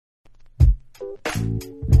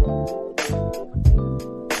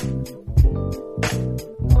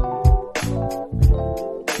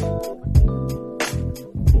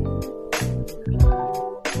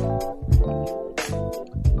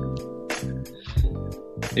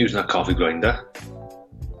Using that coffee grinder.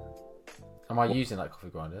 Am I using that coffee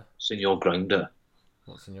grinder? It's in your grinder.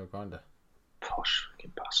 What's in your grinder? Posh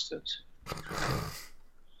fucking bastards.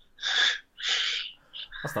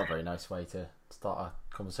 That's not a very nice way to start a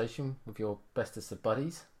conversation with your bestest of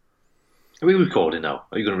buddies. Are we recording now?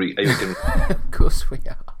 Are you going to read? Of course we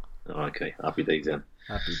are. Oh, okay, happy days then.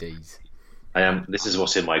 Happy days. I am. This is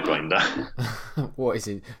what's in my grinder. What is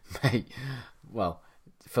it, mate? Well,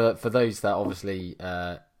 for those that obviously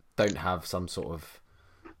don't have some sort of,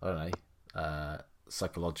 I don't know,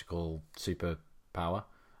 psychological superpower,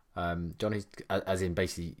 Johnny's, as in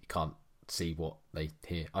basically can't see what they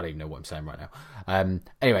hear. I don't even know what I'm saying right now.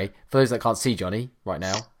 Anyway, for those that can't see Johnny right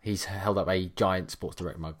now, he's held up a giant Sports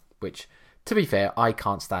Direct mug, which, to be fair, I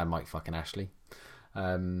can't stand Mike fucking Ashley.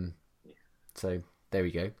 So there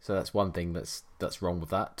we go. So that's one thing that's wrong with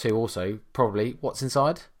that. Two, also probably what's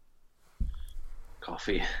inside.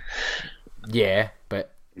 Coffee. Yeah,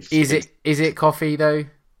 but is it coffee though?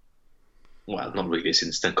 Well, not really. It's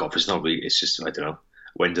instant coffee. It's not really. It's just, I don't know.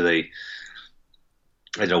 When do they?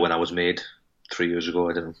 I don't know when I was made. 3 years ago.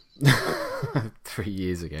 I don't know. 3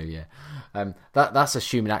 years ago, yeah. That's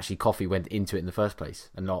assuming actually coffee went into it in the first place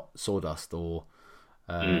and not sawdust or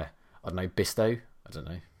I don't know, Bisto. I don't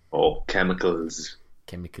know. Or chemicals.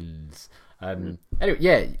 Anyway,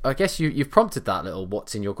 yeah, I guess you've prompted that little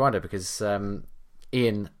what's in your grinder because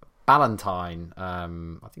Ian Ballantyne, I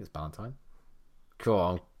think it's Ballantyne. Go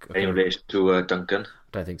on. In relation to Duncan? I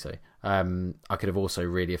don't think so. I could have also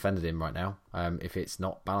really offended him right now if it's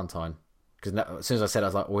not Ballantyne. Because as soon as I said it, I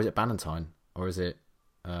was like, or is it Ballantyne? Or is it...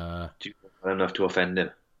 Do you know enough to offend him?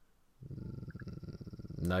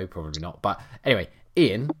 No, probably not. But anyway,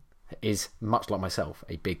 Ian is, much like myself,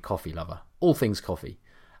 a big coffee lover. All things coffee.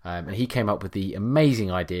 And he came up with the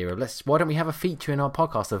amazing idea of, why don't we have a feature in our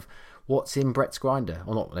podcast of what's in Brett's grinder?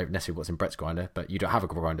 Or not necessarily what's in Brett's grinder, but you don't have a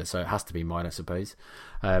grinder, so it has to be mine, I suppose.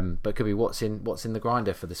 But it could be what's in the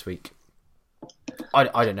grinder for this week. I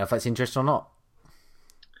don't know if that's interesting or not.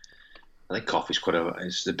 I think coffee's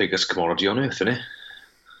it's the biggest commodity on earth, isn't it?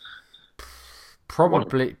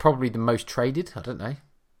 Probably the most traded. I don't know.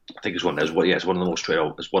 I think it's one of those. Well, yeah, it's one of the most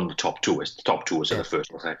traded. It's one of the top two. It's the top two is the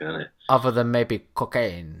first or second, isn't it? Other than maybe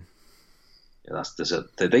cocaine. Yeah,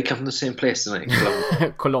 they come from the same place, don't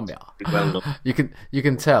they? Colombia. Well, you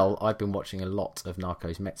can tell I've been watching a lot of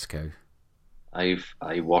Narcos Mexico. I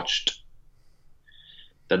watched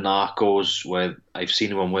the Narcos where I've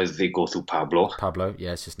seen one where they go through Pablo. Pablo,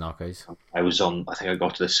 yeah, it's just Narcos. I think I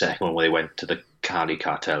got to the second one where they went to the Cali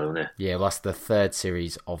cartel, isn't it? Yeah, well, that's the third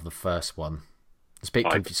series of the first one. It's a bit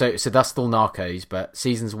confusing. So that's still Narcos, but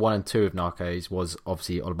seasons 1 and 2 of Narcos was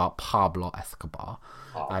obviously all about Pablo Escobar,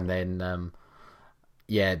 and then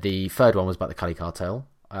the third one was about the Cali cartel.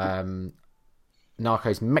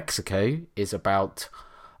 Narcos Mexico is about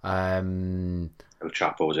El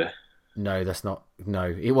Chapo, is it? No, that's not.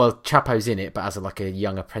 No, Chapo's in it, but as a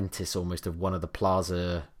young apprentice almost of one of the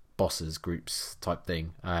Plaza bosses groups type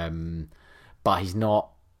thing. But he's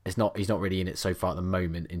not. He's not really in it so far at the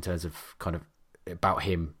moment in terms of kind of about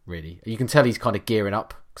him really. You can tell he's kind of gearing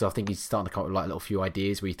up because I think he's starting to come up with a little few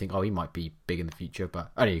ideas where you think, oh, he might be big in the future,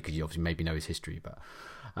 but only because you obviously maybe know his history. But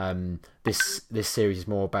this series is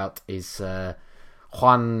more about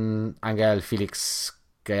Juan Angel Felix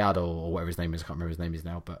Gallardo or whatever his name is. I can't remember his name is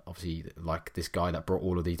now, but obviously this guy that brought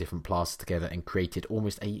all of these different plazas together and created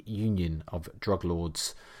almost a union of drug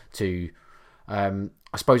lords to I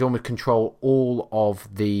suppose almost control all of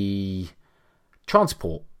the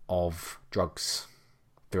transport of drugs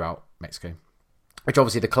throughout Mexico, which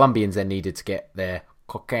obviously the Colombians then needed to get their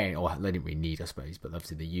cocaine, or they didn't really need, I suppose, but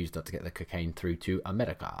obviously they used that to get their cocaine through to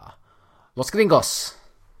America. Los Gringos.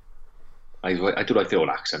 I do like the old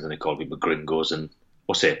accent, and they call people gringos and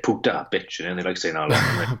what's it, puta, bitch, and they like saying all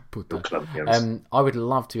that. Puta. I would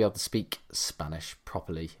love to be able to speak Spanish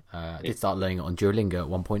properly. I did start learning it on Duolingo at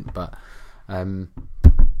one point, but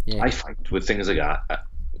yeah. I find with things like that,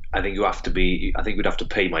 I think we'd have to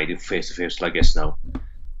pay my face to face like this now,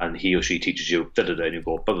 and he or she teaches you da da da, and you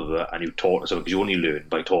go blah blah blah, and you talk to someone because you only learn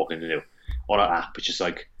by talking. On an app, it's just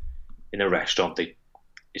like in a restaurant,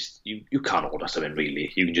 you can't order something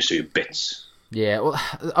really. You can just do bits. Yeah, well,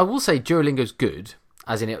 I will say Duolingo's good,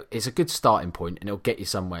 as in it's a good starting point, and it'll get you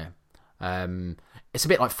somewhere. It's a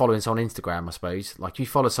bit like following someone on Instagram, I suppose. Like you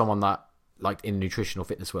follow someone that like in nutritional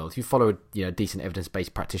fitness world, if you follow a decent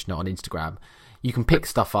evidence-based practitioner on Instagram, you can pick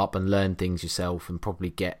stuff up and learn things yourself and probably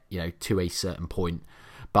get to a certain point.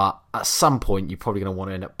 But at some point, you're probably going to want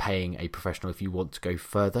to end up paying a professional if you want to go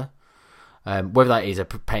further. Whether that is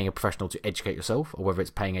paying a professional to educate yourself, or whether it's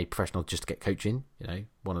paying a professional just to get coaching,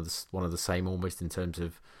 one of the same almost in terms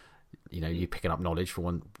of you picking up knowledge for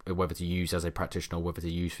one, whether to use as a practitioner or whether to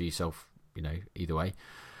use for yourself. Either way.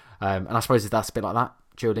 And I suppose that's a bit like that.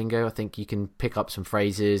 Duolingo, I think you can pick up some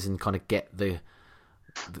phrases and kind of get the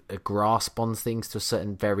grasp on things to a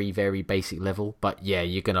certain very, very basic level. But yeah,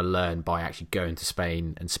 you're going to learn by actually going to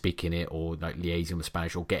Spain and speaking it, or like liaising with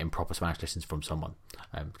Spanish, or getting proper Spanish lessons from someone.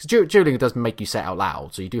 Because Duolingo does make you say it out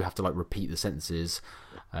loud, so you do have to like repeat the sentences.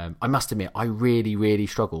 I must admit, I really, really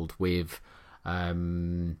struggled with. I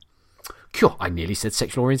nearly said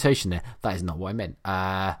sexual orientation there. That is not what I meant.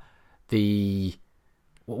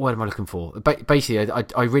 What word am I looking for? Basically,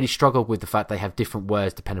 I really struggled with the fact they have different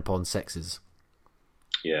words depending upon sexes.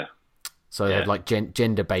 Yeah. So they have like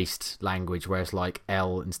gender-based language, where it's like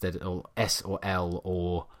L instead of S, or L,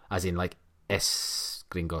 or as in like S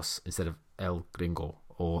gringos instead of El gringo,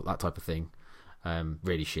 or that type of thing.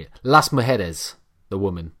 Really shit. Las mujeres, the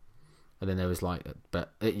woman. And then there was like,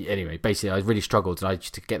 but anyway, basically I really struggled, and I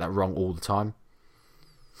used to get that wrong all the time.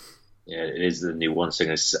 Yeah, it is the nuance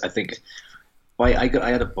thing. I think I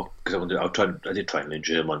had a book because I did try and learn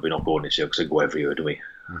German. We're not going this year because I go every year, do we?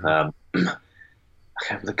 Mm-hmm. I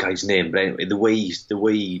can't remember the guy's name, but anyway, the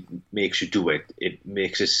way he makes you do it, it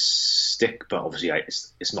makes it stick. But obviously,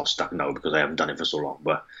 it's not stuck now because I haven't done it for so long.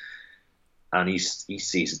 And he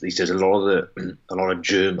says a lot of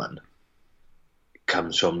German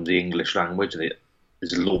comes from the English language, and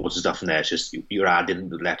there's loads of stuff in there. It's just you're adding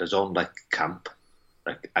the letters on, like camp.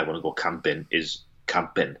 Like I want to go camping is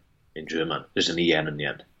camping in German. There's an en in the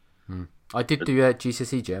end. I did do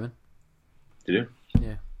GCSE German. Did you?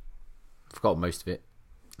 Yeah. Forgot most of it.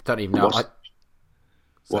 I don't even know.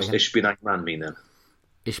 What's Ich bin ein Mann mean then?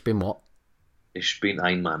 Ich bin what? Ich bin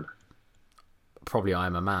ein Mann. Probably I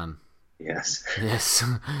am a man. Yes. Yes.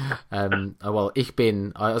 Well, ich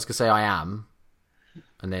bin. I was gonna say I am,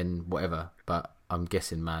 and then whatever. But I'm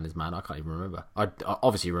guessing man is man. I can't even remember. I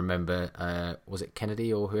obviously remember. Was it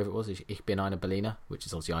Kennedy or whoever it was? Ich bin eine Berliner, which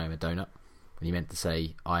is obviously I am a donut. When he meant to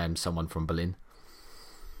say I am someone from Berlin.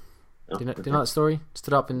 Do you know that story?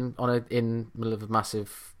 Stood up in the middle of a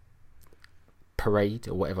massive parade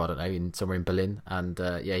or whatever, I don't know, somewhere in Berlin, and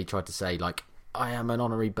he tried to say like I am an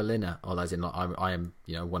honorary Berliner, or as in like I am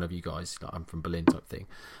one of you guys, like I'm from Berlin type thing,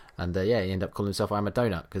 and he ended up calling himself I am a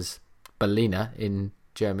donut because Berliner in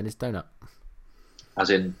German is donut. As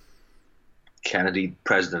in Kennedy,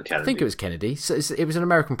 President Kennedy. I think it was Kennedy. So it was an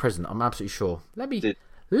American president. I'm absolutely sure. Let me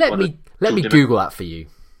Google that for you.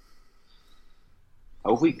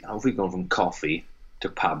 How have we gone from coffee to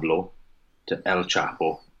Pablo to El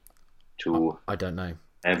Chapo to I don't know,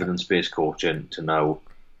 evidence-based coaching to now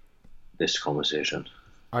this conversation?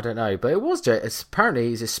 I don't know, but it was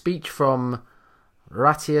apparently it's a speech from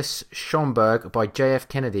Ratius Schomburg by J.F.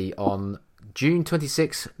 Kennedy on June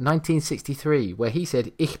 26, 1963, where he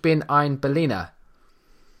said, "Ich bin ein Berliner."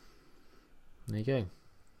 There you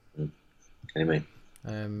go. Anyway.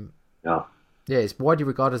 Yeah. Yeah, it's widely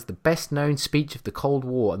regarded as the best-known speech of the Cold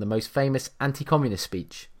War and the most famous anti-communist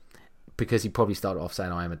speech, because he probably started off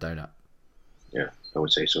saying, "I am a donut." Yeah, I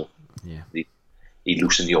would say so. Yeah. He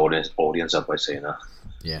loosened the audience up by saying that.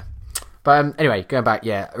 Yeah. But anyway, going back,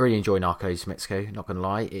 I really enjoy Narcos Mexico, not going to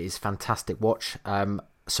lie. It is fantastic watch.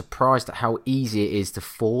 Surprised at how easy it is to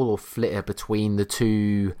fall or flitter between the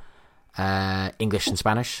two English and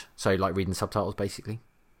Spanish. So, like reading subtitles, basically.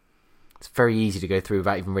 It's very easy to go through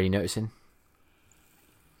without even really noticing.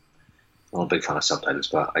 I'm not a big fan of subtitles,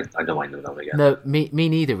 but I don't mind them now and again. No, me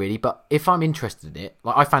neither, really. But if I'm interested in it,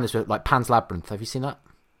 like I found this with like Pan's Labyrinth. Have you seen that?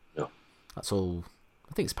 No. That's all.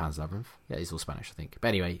 I think it's Pan's Labyrinth. Yeah, it's all Spanish, I think. But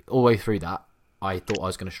anyway, all the way through that, I thought I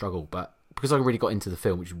was going to struggle, but because I really got into the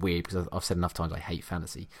film, which is weird because I've said enough times I hate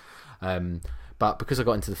fantasy. But because I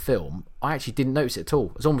got into the film, I actually didn't notice it at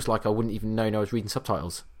all. It's almost like I wouldn't even know I was reading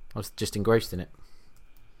subtitles. I was just engrossed in it.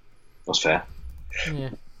 That's fair.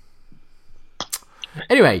 Yeah.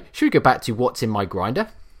 Anyway, should we go back to what's in my grinder?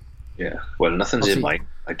 Yeah. Well, nothing's in mine.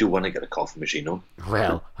 I do want to get a coffee machine on.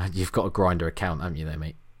 Well, you've got a grinder account, haven't you, there,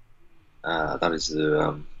 mate? That is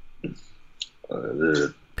the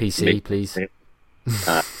PC, please.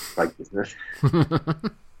 Right, isn't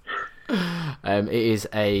it? It is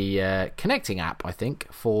a connecting app, I think,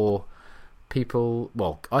 for people.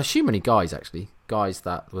 Well, I assume only guys, actually. Guys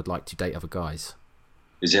that would like to date other guys.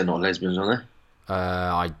 Is there not lesbians on there?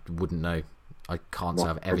 I wouldn't know. I can't say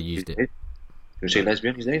I've ever used it. You say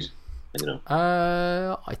lesbian these days? I don't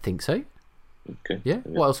know. I think so. Okay. Yeah.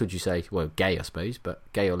 What else would you say? Well, gay, I suppose, but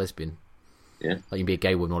gay or lesbian. Yeah. Like you can be a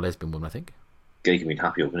gay woman or lesbian woman, I think. Gay can mean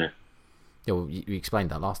happy, open it. Yeah, well, you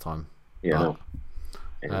explained that last time. Yeah,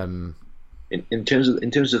 but, no. In terms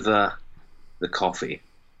of the coffee,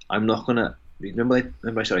 I'm not gonna. Remember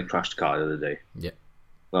I said I crashed the car the other day. Yeah.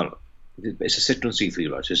 Well, it's a Citroen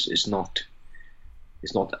C3, right? It's not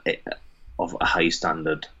of a high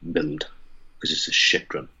standard build because it's a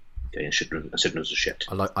shit run. Okay, a Citroen's a shit.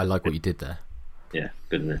 I like what you did there. Yeah,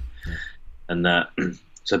 good, isn't it? Yeah. And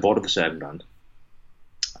so I bought it for £7,000,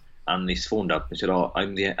 and they phoned up and said, "Oh,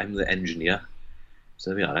 I'm the engineer."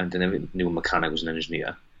 So yeah, I never knew a mechanic was an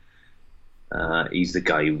engineer. He's the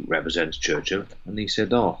guy who represents Churchill, and he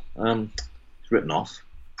said, "Oh, it's written off,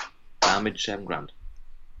 damage £7,000."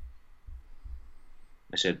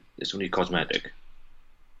 I said, "It's only cosmetic."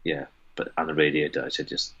 Yeah, but and the radiator. I said,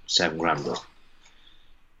 "Just £7,000 though."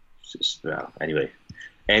 Well,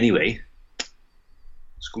 anyway,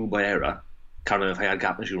 school by error. Can't remember if I had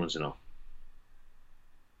gap insurance or not.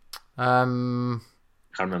 Can't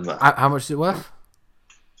remember. How much is it worth?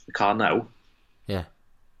 The car now? Yeah.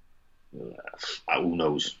 Who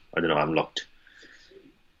knows? I don't know. I haven't looked.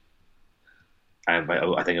 I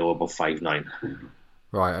think I owe about 5,900.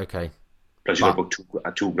 Right. Okay. Plus you got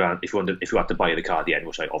about £2,000 if you had to buy the car at the end,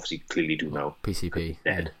 which I obviously clearly do now. PCP.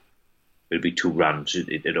 Dead. Yeah. It'd be £2,000.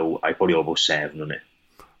 So I probably owe about 7 on it.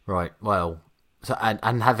 Right. Well. So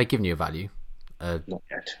and have they given you a value? Not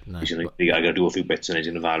yet. No, I got to do a few bits and he's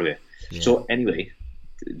going to evaluate. Yeah. So anyway,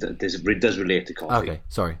 it does relate to coffee. Okay,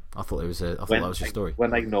 sorry. I thought that was your story.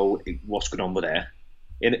 When I know what's going on with there,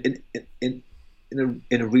 in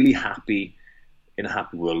a really happy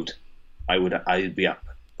world, I'd be up,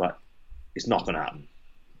 but it's not going to happen.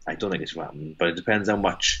 I don't think it's going to happen, but it depends how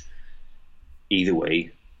much. Either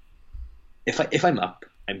way, if I'm up,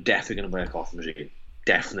 I'm definitely going to buy a coffee machine.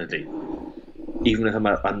 Definitely, even if I'm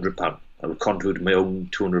at £100, I would contribute my own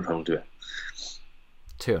 £200 to it.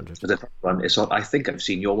 200. I think I've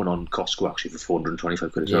seen your one on Costco actually for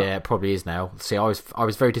 £425 as well. Yeah, it probably is now. See, I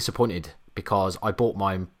was very disappointed because I bought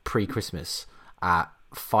mine pre-Christmas at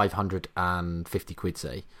 £550,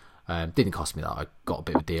 say. Didn't cost me that. I got a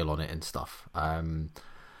bit of a deal on it and stuff.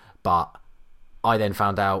 But I then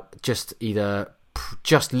found out just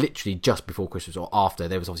literally just before Christmas or after,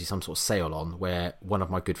 there was obviously some sort of sale on where one of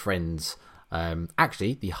my good friends,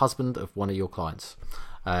 actually the husband of one of your clients,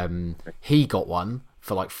 he got one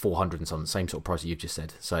for like 400 and something, same sort of price that you've just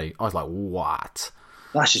said. So I was like, what?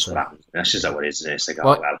 That's just what happens. That's just how it is, isn't it? It's like,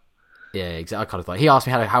 well. Yeah, exactly. I kind of thought. He asked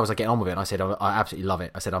me how was I getting on with it, and I said I absolutely love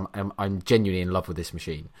it. I said I'm genuinely in love with this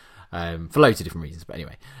machine, for loads of different reasons. But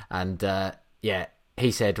anyway, and yeah,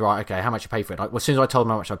 he said, right, okay, how much you pay for it? Well, as soon as I told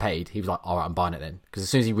him how much I paid, he was like, all right, I'm buying it then. Because as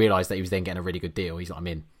soon as he realised that he was then getting a really good deal, he's like, I'm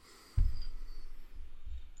in.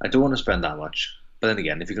 I don't want to spend that much, but then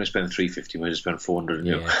again, if you're going to spend $350, might just spend 400.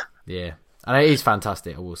 Yeah, and it is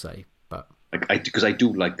fantastic, I will say. But because I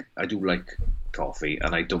do like coffee,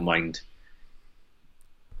 and I don't mind.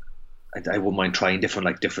 I wouldn't mind trying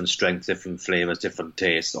different strengths, different flavours, different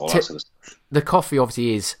tastes, all that sort of stuff. The coffee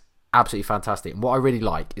obviously is absolutely fantastic, and what I really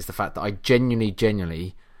like is the fact that I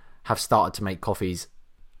genuinely have started to make coffees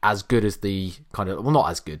as good as the kind of, well, not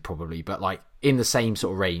as good probably, but like in the same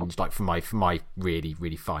sort of range, like for my really,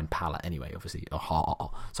 really fine palate anyway, obviously.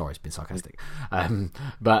 Sorry, it's been sarcastic.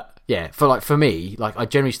 But yeah, for me, like I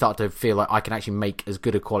generally start to feel like I can actually make as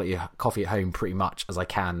good a quality of coffee at home pretty much as I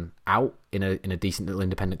can out in a decent little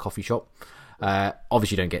independent coffee shop.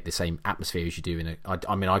 Obviously you don't get the same atmosphere as you do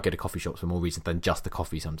I mean I go to coffee shops for more reasons than just the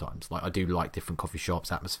coffee sometimes. Like I do like different coffee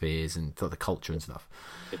shops, atmospheres and the culture and stuff.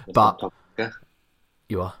 But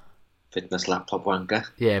you are fitness laptop wanker.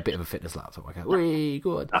 Yeah, a bit of a fitness laptop wanker. Wee,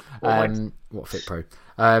 good. What Fit Pro?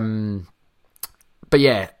 But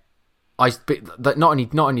yeah, not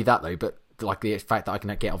only that though, but like the fact that I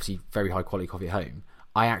can get obviously very high quality coffee at home.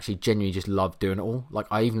 I actually genuinely just love doing it all. Like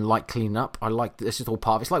I even like cleaning up. I like this is all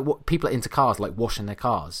part of it. It's like what people are into cars, like washing their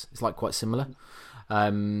cars. It's like quite similar.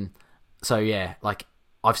 So yeah, like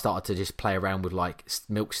I've started to just play around with like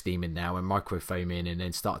milk steaming now and microfoaming, and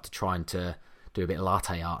then start to trying to do a bit of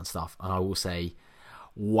latte art and stuff. And I will say,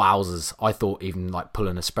 wowzers! I thought even like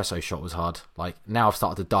pulling an espresso shot was hard. Like now I've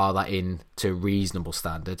started to dial that in to a reasonable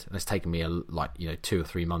standard, and it's taken me 2 or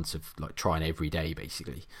 3 months of like trying every day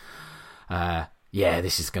basically. Yeah,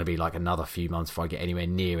 this is going to be like another few months before I get anywhere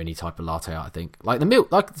near any type of latte art, I think. Like the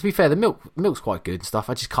milk, like to be fair, the milk's quite good and stuff.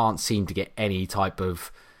 I just can't seem to get any type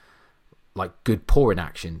of like good pouring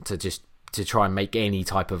action to try and make any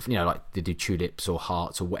type of, like they do tulips or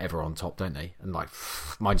hearts or whatever on top, don't they? And like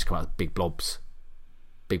mine just come out as big blobs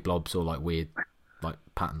or like weird like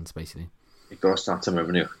patterns basically. You've got to start some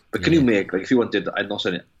revenue. But can you make, like, if you wanted, I'm not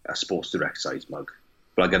saying a sports direct size mug,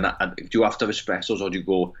 but again, do you have to have espressos, or do you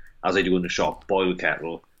go, as I do in the shop, boil the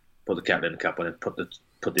kettle, put the kettle in the cup, and then put the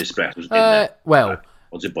espressos in there? Well,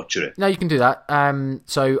 or does it butcher it? No, you can do that.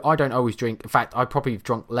 So I don't always drink. In fact, I probably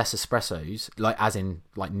drunk less espressos, like as in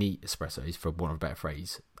like neat espressos, for want of a better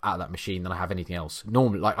phrase, out of that machine than I have anything else.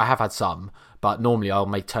 Normally, like I have had some, but normally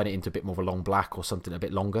I'll turn it into a bit more of a long black or something a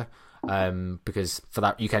bit longer. Because for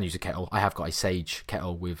that you can use a kettle. I have got a Sage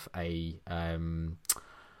kettle with a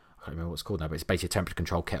I can't remember what it's called now, but it's basically a temperature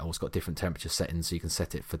control kettle. It's got different temperature settings, so you can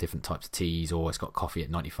set it for different types of teas, or it's got coffee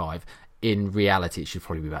at 95. In reality, it should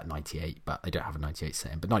probably be about 98, but they don't have a 98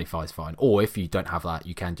 setting. But 95 is fine. Or if you don't have that,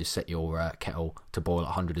 you can just set your kettle to boil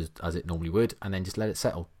at 100 as it normally would, and then just let it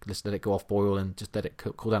settle. Just let it go off boil and just let it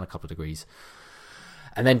cool down a couple of degrees.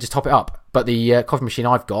 And then just top it up. But the coffee machine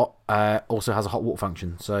I've got also has a hot water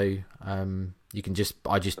function, so you can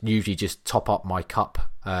I usually just top up my cup.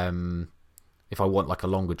 If I want like a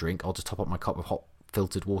longer drink, I'll just top up my cup with hot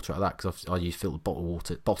filtered water like that, because I use filtered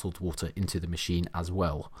bottled water into the machine as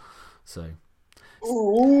well. So,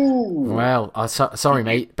 well, sorry,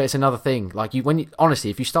 mate, but it's another thing. Like honestly,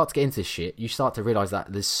 if you start to get into this shit, you start to realise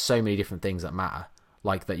that there's so many different things that matter,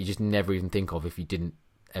 like that you just never even think of if you didn't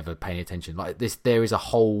ever pay any attention. Like this, there is a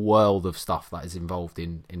whole world of stuff that is involved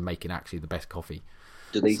in making actually the best coffee.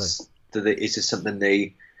 Is this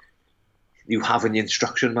something you have in the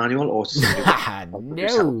instruction manual, or is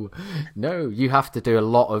it no, you have to do a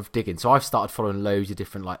lot of digging. So I've started following loads of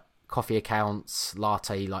different like coffee accounts,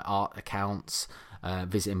 latte like art accounts,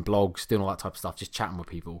 visiting blogs, doing all that type of stuff, just chatting with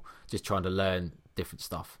people, just trying to learn different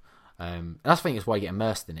stuff. And that's the thing, is why you get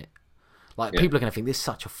immersed in it. Like, people are going to think this is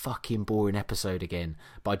such a fucking boring episode again,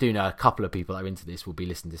 but I do know a couple of people that are into this will be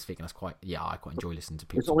listening to this thinking I quite enjoy listening to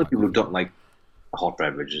people. There's only people who don't like hot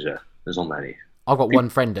beverages. There's not many. I've got one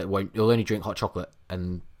friend that he'll only drink hot chocolate,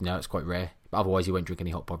 and it's quite rare. But otherwise, he won't drink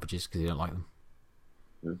any hot beverages because he don't like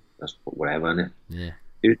them. That's whatever, isn't it? Yeah.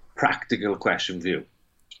 Here's a practical question for you.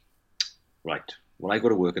 Right. When I go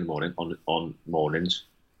to work in the morning, on mornings,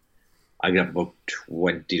 I get up about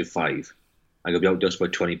 20 to 5. I go out just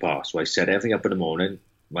about 20 past. So I set everything up in the morning.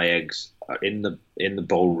 My eggs are in the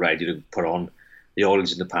bowl ready to put on. The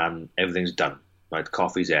oil's in the pan. Everything's done. Right, the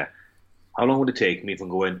coffee's there. How long would it take me from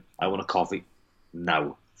going, I want a coffee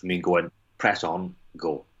now, for me going, press on,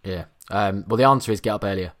 go? Yeah. Well, the answer is get up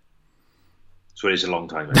earlier. So it is a long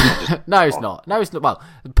time. No, it's not. No, it's not. Well,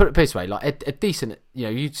 put it this way: like a decent,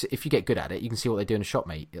 if you get good at it, you can see what they do in a shop,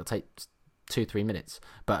 mate. It'll take 2-3 minutes,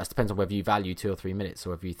 but it depends on whether you value 2 or 3 minutes,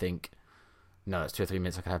 or whether you think, no, it's 2 or 3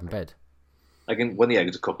 minutes I can have in bed. When the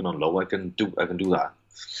eggs are cooking on low, I can do that.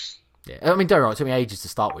 Yeah, I mean, don't get me wrong, it took me ages to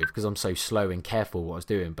start with because I'm so slow and careful what I was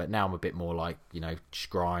doing. But now I'm a bit more like,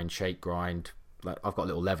 shake, grind. Like, I've got a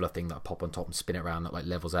little leveler thing that I pop on top and spin it around that like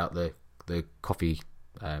levels out the coffee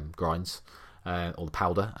grinds, or the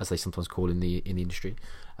powder as they sometimes call in the industry,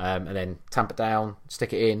 and then tamp it down,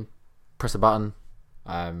 stick it in, press a button,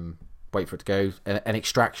 wait for it to go. An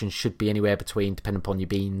extraction should be anywhere between, depending upon your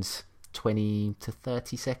beans, 20 to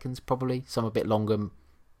 30 seconds probably. Some a bit longer,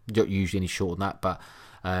 not usually any shorter than that, but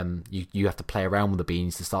you have to play around with the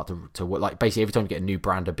beans to start to work. Like, basically every time you get a new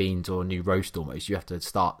brand of beans or a new roast almost, you have to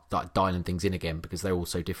start like dialing things in again because they're all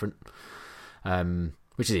so different,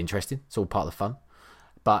 which is interesting. It's all part of the fun.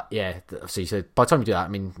 But yeah, so by the time you do that, I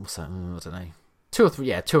mean, what's that? I don't know, 2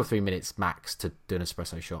 or 3 minutes max to do an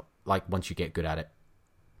espresso shot. Like, once you get good at it,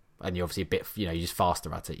 and you're obviously a bit, you're just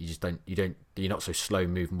faster at it. You're not so slow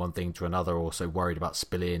moving one thing to another, or so worried about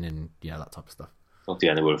spilling and that type of stuff. Not the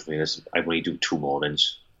end of the world for me. I only do 2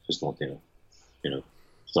 mornings. It's not,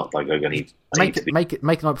 it's not like I'm gonna eat. Make it the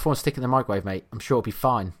night before and stick it in the microwave, mate. I'm sure it'll be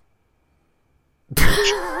fine.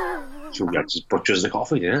 So that just butchers the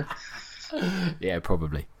coffee, yeah. Yeah,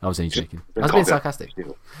 probably. I was only joking. I was being sarcastic.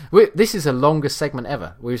 This is the longest segment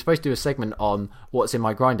ever. We were supposed to do a segment on what's in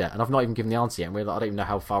my grinder, and I've not even given the answer yet. And I don't even know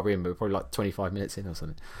how far we're in, but we're probably like 25 minutes in or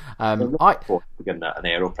something. Getting an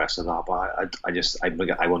AeroPress and that, but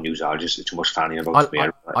I won't use that. It's too much fanning about me.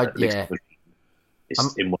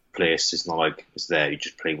 It's in one place. It's not like it's there. You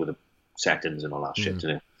just play with the settings and all that shit, isn't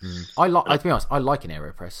it? To be honest, I like an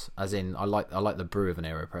AeroPress. As in, I like the brew of an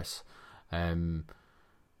AeroPress.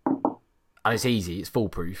 And it's easy, it's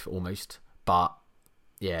foolproof almost. But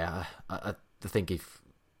yeah, I think if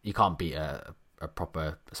you can't beat a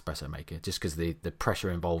proper espresso maker, just because the pressure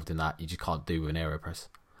involved in that, you just can't do with an AeroPress.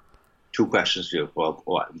 2 questions for you. Well,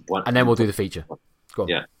 one, and then we'll do the feature. Go on.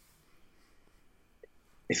 Yeah.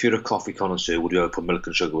 If you're a coffee connoisseur, would you ever put milk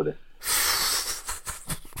and sugar with it?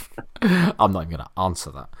 I'm not even going to answer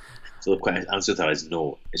that. So the answer to that is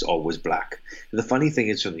no. It's always black. And the funny thing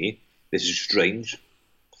is for me, this is strange.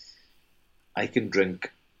 I can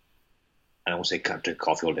drink. I won't say can't drink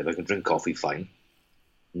coffee all day, but I can drink coffee fine,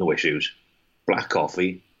 no issues. Black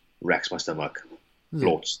coffee wrecks my stomach,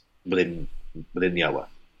 floats within the hour.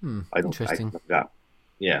 Interesting.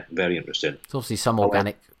 Yeah, very interesting. There's obviously some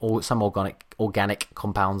organic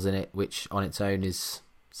compounds in it, which on its own is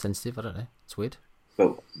sensitive. I don't know. It's weird.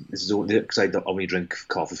 Well, this is because I only drink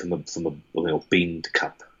coffee from a beaned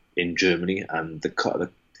cup in Germany, and the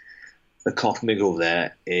coffee maker over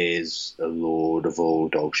there is a load of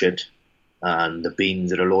old dog shit, and the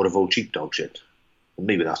beans are a load of old cheap dog shit. And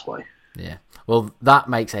maybe that's why. Yeah. Well, that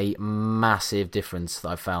makes a massive difference that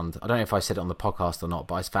I've found. I don't know if I said it on the podcast or not,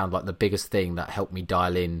 but I found like the biggest thing that helped me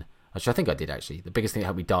dial in, which I think I did actually, the biggest thing that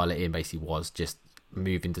helped me dial it in basically was just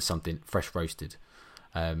move into something fresh roasted.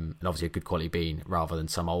 And obviously a good quality bean rather than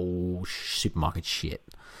some old supermarket shit.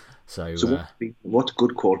 So what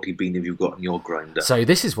good quality bean have you got in your grinder? So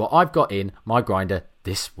this is what I've got in my grinder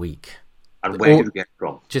this week. And where did you get it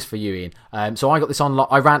from? Just for you, Ian. So I got this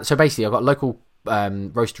online. So basically I got a local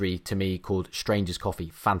roastery to me called Stranger's Coffee.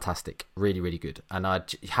 Fantastic, really really good. And I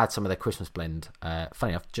had some of their Christmas blend,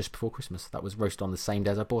 funny enough, just before Christmas. That was roasted on the same day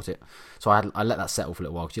as I bought it, so I let that settle for a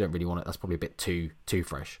little while because you don't really want it. That's probably a bit too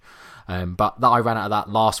fresh, but that I ran out of that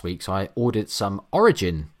last week, so I ordered some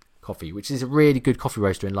Origin coffee, which is a really good coffee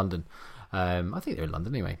roaster in London. I think they're in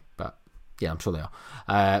London anyway, but yeah, I'm sure they are.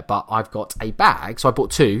 But I've got a bag, so I bought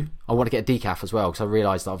two. I want to get a decaf as well because I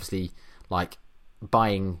realised that obviously like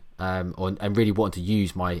buying and really wanting to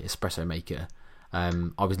use my espresso maker, I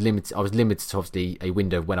was limited to obviously a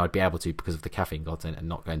window when I'd be able to because of the caffeine content and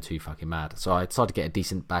not going too fucking mad. So I decided to get a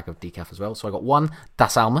decent bag of decaf as well. So I got one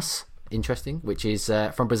Das Almas, interesting, which is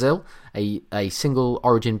from Brazil, a single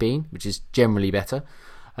origin bean, which is generally better.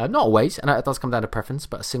 Not always, and it does come down to preference,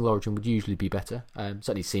 but a single origin would usually be better.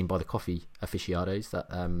 Certainly seen by the coffee aficionados that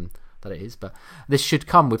it is. But this should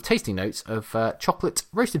come with tasting notes of chocolate,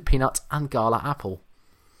 roasted peanut, and gala apple.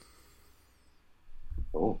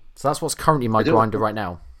 Oh. So that's what's currently in my grinder right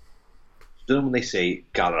now. Do you know when they say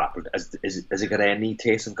gala apple, has it got any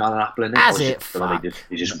taste of gala apple in it? Has it?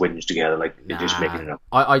 They just whinge together like they're just making it up.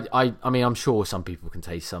 I mean, I'm sure some people can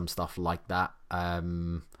taste some stuff like that.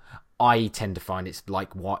 I tend to find it's like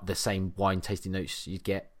the same wine tasting notes you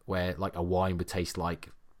get, where like a wine would taste like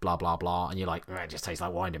blah blah blah, and you're like, it just tastes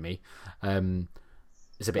like wine to me.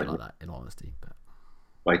 It's a bit like that, in all honesty. But.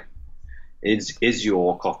 Right. Is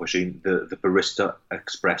your coffee machine the Barista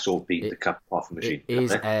Espresso bean, the cup coffee machine? It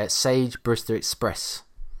is a Sage Barista Express.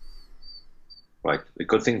 Right. The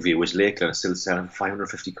good thing for you is Lakeland is still selling for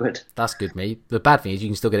 550 quid. That's good, mate. The bad thing is you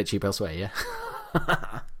can still get it cheap elsewhere, yeah?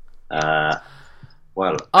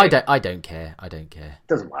 Well, I don't care. It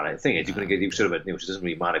doesn't matter. The thing is, you're going to get used to it, which doesn't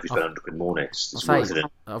really matter if you spend 100 quid more next.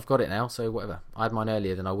 I've got it now, so whatever. I had mine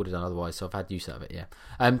earlier than I would have done otherwise, so I've had use of it. Yeah.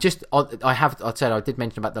 I did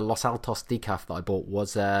mention about the Los Altos decaf that I bought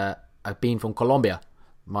was a bean from Colombia,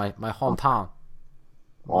 my hometown,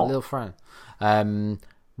 my little friend.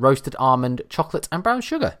 Roasted almond, chocolate, and brown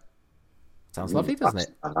sugar. Sounds lovely, doesn't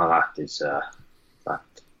it? I know that is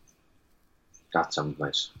that sounds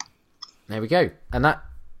nice. There we go. And that,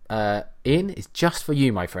 Ian, is just for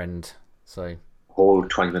you, my friend. So whole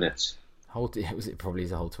 20 minutes. It probably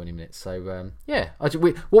is a whole 20 minutes. So, yeah.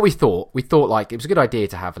 We thought like it was a good idea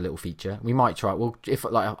to have a little feature. We might try it. Well, if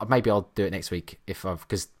like maybe I'll do it next week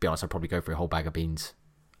because to be honest, I'll probably go for a whole bag of beans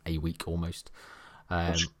a week almost.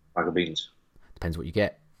 Bag of beans. Depends what you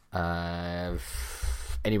get.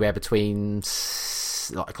 Anywhere between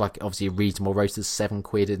like obviously a reasonable roasters,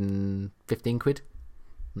 £7 and 15 quid.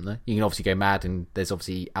 No, you can obviously go mad, and there's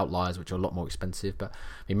obviously outliers which are a lot more expensive. But I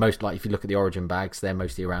mean, most like if you look at the Origin bags, they're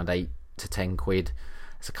mostly around 8 to 10 quid.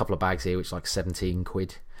 There's a couple of bags here which are like 17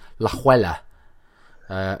 quid. La Huela,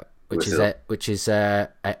 which is a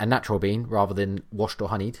natural bean rather than washed or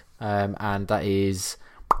honeyed, and that is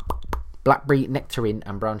blackberry, nectarine,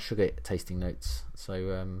 and brown sugar tasting notes.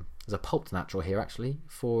 So there's a pulped natural here actually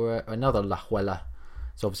for another La Huela.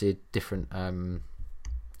 It's obviously a different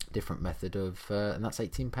method of, and that's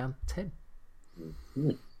 £18.10.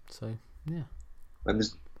 Mm-hmm. So yeah. And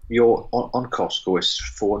your on Costco is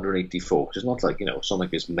 484, which is not like something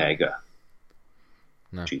is mega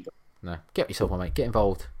cheaper. No, get yourself one, mate. Get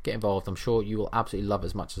involved. I'm sure you will absolutely love it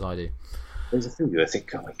as much as I do. There's a few I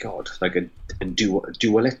think, oh my god, like a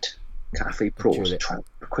Dualit Cafe Pro, £12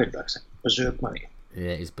 quid. That's berserk money.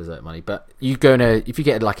 Yeah, it is berserk money. But if you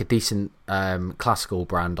get like a decent classical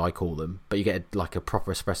brand, I call them, but you get like a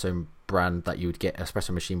proper espresso brand that you would get,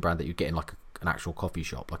 espresso machine brand that you'd get in like an actual coffee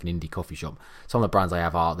shop, like an indie coffee shop. Some of the brands I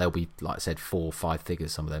have they'll be, like I said, 4 or 5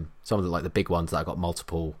 figures. Some of them, like the big ones that have got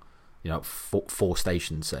multiple, four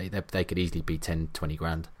stations. Say they could easily be 10, 20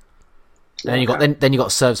 grand. And then you got to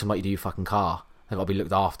service them like you do your fucking car. They've got to be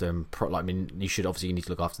looked after, and you should obviously you need to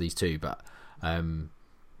look after these too. But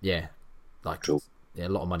yeah, like True. Yeah, a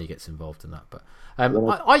lot of money gets involved in that. But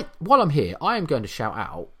while I'm here, I am going to shout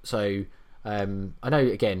out. So I know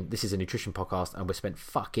again this is a nutrition podcast, and we've spent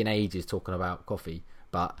fucking ages talking about coffee,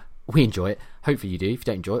 but we enjoy it. Hopefully you do. If you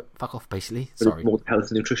don't enjoy it, fuck off. Basically, sorry. It's more health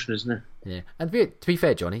and nutrition, isn't it? Yeah, and to be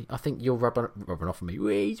fair, Johnny, I think you're rubbing off on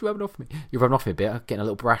me. He's rubbing off on me. You're rubbing off me a bit. I'm getting a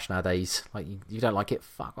little brash nowadays. Like you don't like it,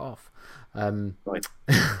 fuck off. Right.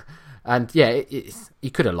 And yeah,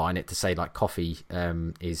 you could align it to say like coffee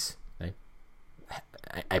is a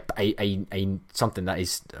something that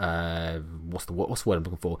is what's the word I'm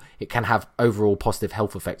looking for? It can have overall positive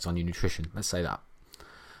health effects on your nutrition. Let's say that.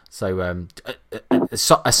 So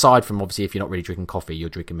aside from obviously if you're not really drinking coffee, you're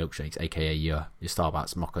drinking milkshakes, aka your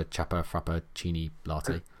Starbucks mocha, chappa, frappuccino,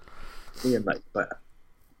 latte. Yeah, mate, but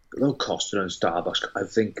low cost around Starbucks, I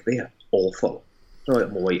think they are awful. So I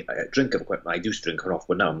drink them quite. I used to drink her off,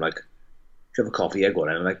 but now I'm like, if you have a coffee, I go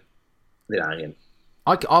and I'm like, they're hanging.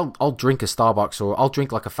 I'll drink a Starbucks, or I'll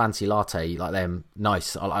drink like a fancy latte like them.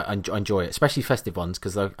 Nice, I enjoy it, especially festive ones,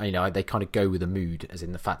 because they kind of go with the mood, as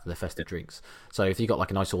in the fact that they're festive drinks. So if you got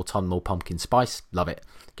like a nice autumnal pumpkin spice, love it.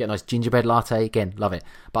 Get a nice gingerbread latte, again, love it.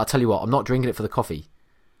 But I'll tell you what, I'm not drinking it for the coffee.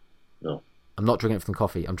 No, I'm not drinking it for the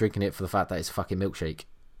coffee. I'm drinking it for the fact that it's a fucking milkshake.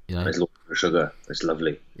 It's low sugar. It's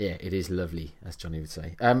lovely. Yeah, it is lovely, as Johnny would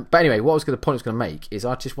say. But anyway, the point I was going to make is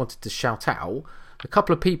I just wanted to shout out a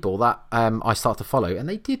couple of people that I started to follow, and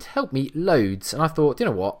they did help me loads. And I thought, you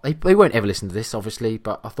know what, they won't ever listen to this, obviously,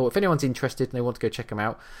 but I thought if anyone's interested and they want to go check them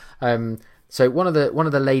out. So one of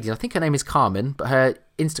the ladies, I think her name is Carmen, but her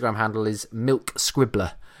Instagram handle is Milk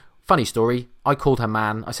Scribbler. Funny story, I called her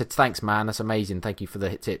Man. I said, thanks, man, that's amazing, thank you for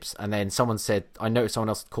the tips. And then someone said, I noticed someone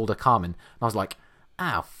else called her Carmen, and I was like,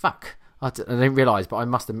 ah, fuck. I didn't realise, but I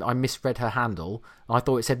misread her handle, and I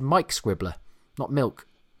thought it said Mike Scribbler, not Milk.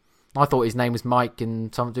 I thought his name was Mike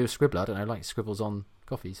and something to do with Scribbler. I don't know, like scribbles on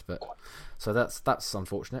coffees, but so that's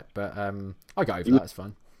unfortunate. But I got over that. It's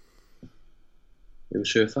fine. You a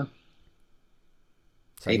surfer?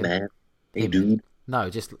 So, hey man, hey dude. No,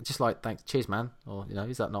 just like thanks, cheers man, or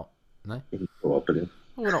is that not no? Oh,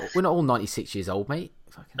 we're not all 96 years old, mate.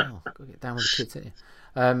 Fucking hell, gotta get down with the kids here.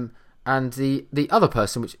 And the other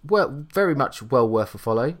person, which very much well worth a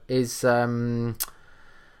follow, is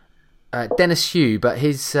Dennis Hugh, but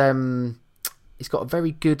he's got a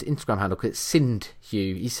very good Instagram handle because it's Sind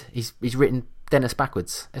Hugh. He's written Dennis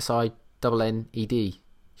backwards, SINNED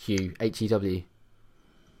Hugh HEW.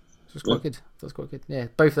 So it's quite good. That's quite good. Yeah,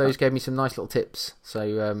 both of those gave me some nice little tips.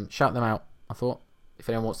 So shout them out. I thought if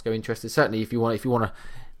anyone wants to go interested, certainly if you want to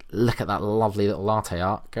look at that lovely little latte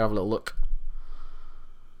art, go have a little look.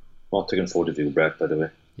 I'll take a photo of you, Brad, by the way.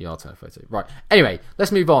 Yeah, I'll take a photo. Right. Anyway,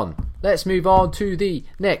 let's move on. Let's move on to the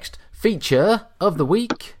next feature of the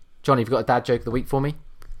week. Johnny, have you got a dad joke of the week for me?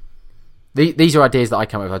 These are ideas that I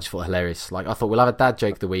came up with. I just thought hilarious. Like I thought, we'll have a dad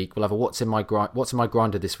joke of the week. We'll have a what's in my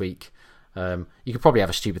grinder this week. You could probably have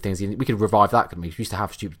a stupid things. We could revive that, couldn't we? We used to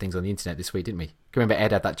have stupid things on the internet this week, didn't we? Can you remember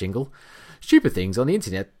Ed had that jingle? Stupid things on the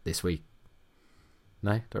internet this week.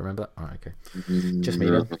 No, don't remember that. All right, okay. Just me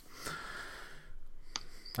then.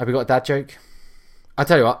 Have we got a dad joke? I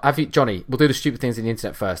tell you what, Johnny, we'll do the stupid things on the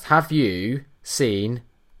internet first. Have you seen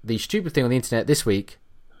the stupid thing on the internet this week?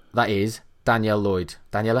 That is Danielle Lloyd.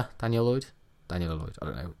 Daniela Lloyd. I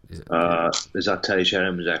don't know. Is it? Is that Terry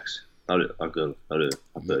Sheringham's ex? I've heard.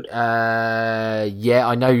 Yeah,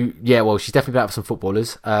 I know. Yeah, well, she's definitely been out for some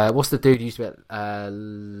footballers. What's the dude who used to be at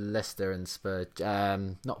Leicester and Spurs?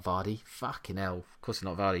 Not Vardy. Fucking hell. Of course, it's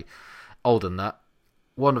not Vardy. Older than that.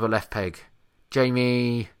 One of a left peg.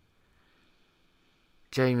 Jamie.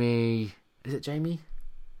 Is it Jamie?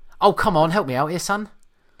 Oh, come on, help me out here, son.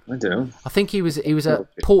 I don't know. I think he was at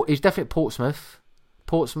Port. He was definitely at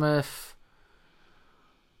Portsmouth.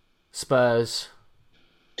 Spurs.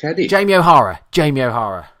 Teddy. Jamie O'Hara.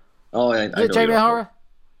 Oh, I know. Jamie O'Hara?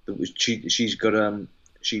 She's got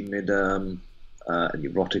she made an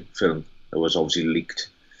erotic film that was obviously leaked.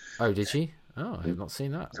 Oh, did she? Oh, I have not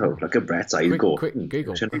seen that. So, like a Brett's eye. Quick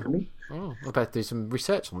Google. Oh, I better do some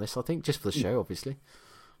research on this, I think, just for the show, obviously.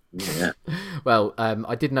 Yeah. Well,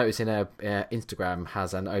 I did notice in her Instagram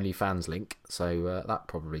has an OnlyFans link, so that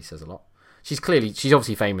probably says a lot. She's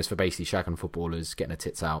obviously famous for basically shagging footballers, getting her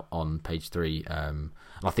tits out on page 3. And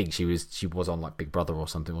I think she was on like Big Brother or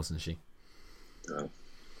something, wasn't she? No.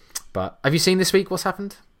 But have you seen this week what's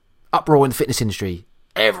happened? Uproar in the fitness industry.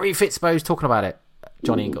 Every Fitspo's talking about it.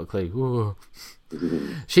 Johnny ain't got a clue.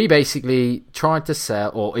 She basically tried to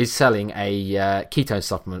sell, or is selling, a ketone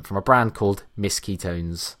supplement from a brand called Miss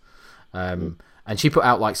Ketones. And she put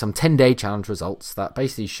out like some 10-day challenge results that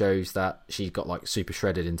basically shows that she got like super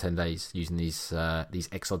shredded in 10 days using these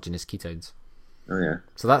exogenous ketones. Oh yeah.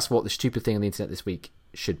 So that's what the stupid thing on the internet this week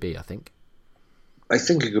should be, I think. I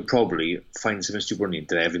think you could probably find something stupid on the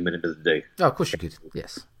internet every minute of the day. Oh, of course you could.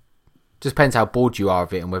 Yes. Just depends how bored you are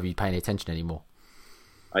of it and whether you pay any attention anymore.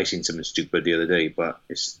 I seen something stupid the other day, but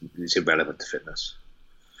it's irrelevant to fitness.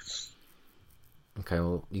 Okay,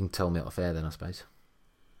 well, you can tell me off air then, I suppose.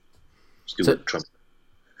 Stupid Trump.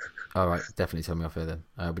 All right, definitely tell me off air then.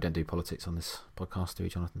 We don't do politics on this podcast, do we,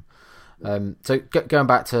 Jonathan? So going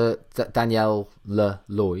back to Danielle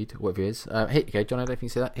Lloyd, whatever it is. Here you go, John. I don't know if you can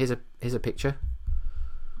see that. Here's a picture.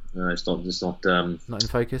 No, it's not. Not in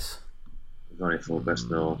focus. Not in focus.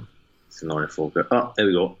 No, it's not in focus. Oh, there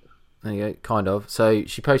we go. There you go. Kind of. So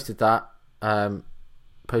she posted that.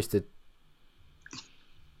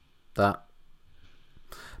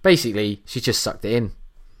 Basically, she just sucked it in.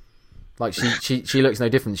 Like she looks no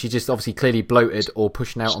different. She just obviously clearly bloated or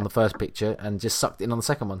pushing out on the first picture and just sucked it in on the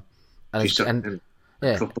second one. And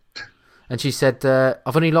she said,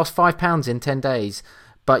 "I've only lost 5 pounds in 10 days,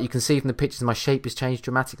 but you can see from the pictures my shape has changed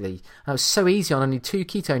dramatically. And it was so easy on only 2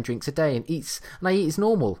 ketone drinks a day and I eat as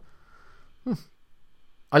normal.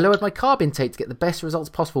 I lowered my carb intake to get the best results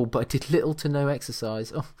possible, but I did little to no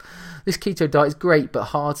exercise. Oh, this keto diet is great, but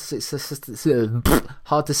hard to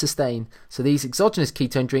sustain. So these exogenous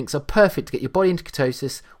ketone drinks are perfect to get your body into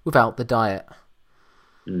ketosis without the diet."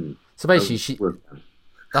 So basically,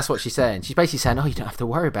 that's what she's saying. She's basically saying, oh, you don't have to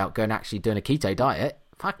worry about actually doing a keto diet.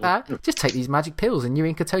 Fuck that. Just take these magic pills and you're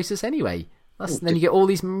in ketosis anyway. Then you get all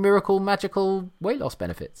these magical weight loss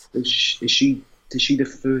benefits. Is she the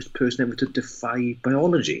first person ever to defy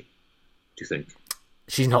biology, do you think?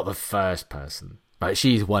 She's not the first person, but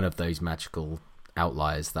she's one of those magical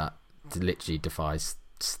outliers that literally defies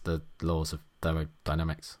the laws of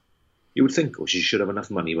thermodynamics. You would think, she should have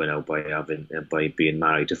enough money by being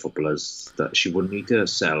married to footballers that she wouldn't need to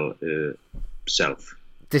sell herself.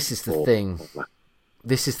 This is the thing.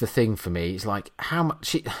 This is the thing for me. It's like how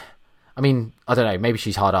much I mean, I don't know. Maybe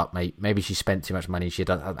she's hard up, mate. Maybe she spent too much money. She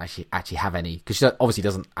doesn't actually have any, because she obviously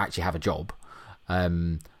doesn't actually have a job.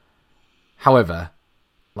 However,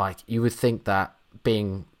 like you would think that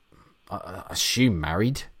being, assume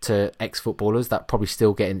married to ex-footballers, that probably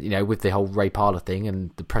still getting, with the whole Ray Parlour thing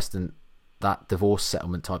and the precedent that divorce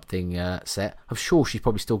settlement type thing set. I'm sure she's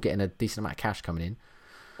probably still getting a decent amount of cash coming in.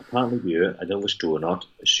 I can't believe I don't know if it's true or not.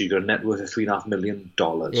 She got a net worth of $3.5 million.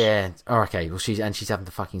 Yeah. Oh, okay. Well, she's having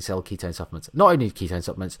to fucking sell ketone supplements. Not only ketone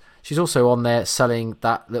supplements, she's also on there selling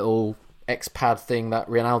that little X-Pad thing that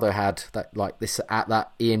Ronaldo had. That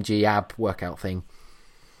that EMG ab workout thing.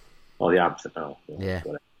 Oh, the ab thing. Oh, yeah.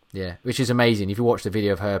 Yeah. Which is amazing. If you watch the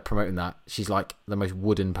video of her promoting that, she's like the most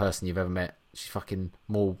wooden person you've ever met. She's fucking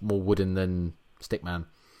more wooden than Stickman.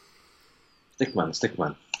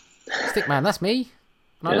 Stickman, that's me.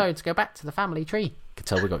 And I know to go back to the family tree. You can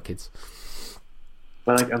tell we got kids.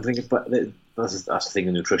 But I'm thinking, that's the thing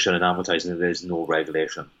in nutrition and advertising. There's no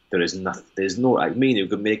regulation. There's no. I mean, you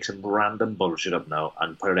could make some random bullshit up now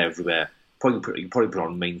and put it everywhere. You could probably put it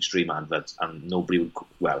on mainstream adverts, and nobody's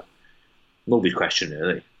questioning it,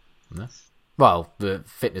 are they? No. Well, the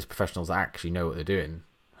fitness professionals that actually know what they're doing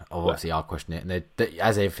obviously are questioning it, and they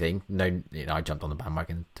as everything, I jumped on the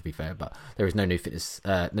bandwagon, to be fair, but there is no new fitness,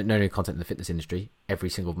 no new content in the fitness industry. Every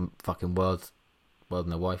single fucking world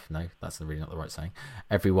and their wife. No, that's really not the right saying.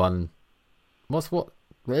 Everyone, I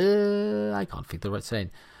can't think of the right saying.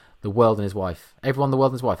 The world and his wife. Everyone, the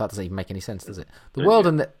world and his wife. That doesn't even make any sense, does it? The world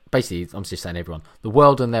and basically, I'm just saying everyone. The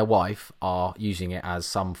world and their wife are using it as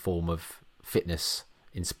some form of fitness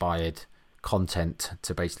inspired content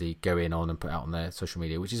to basically go in on and put out on their social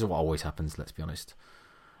media, which is what always happens, let's be honest.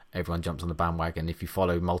 Everyone jumps on the bandwagon. If you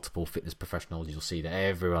follow multiple fitness professionals, you'll see that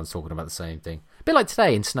everyone's talking about the same thing. A bit like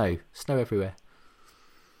today in snow everywhere.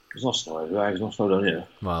 There's not snow everywhere. There's not snow down here.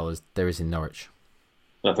 Well, there is in Norwich.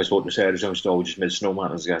 Well, if I spoke to Sarah Jones, we just made snow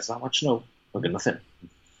mountains. It's that much snow. I've got nothing.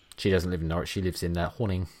 She doesn't live in Norwich. She lives in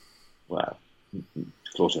Horning. Well,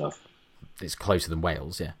 close enough. It's closer than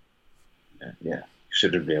Wales, yeah. Yeah.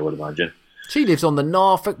 Should have been, I would imagine. She lives on the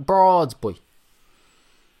Norfolk Broads, boy.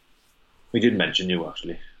 We did mention you,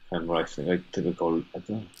 actually. I'm right. I think I called.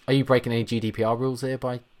 Are you breaking any GDPR rules here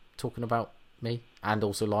by talking about me and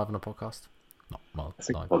also live on a podcast? Not well, I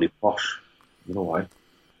think live. probably posh. You know why?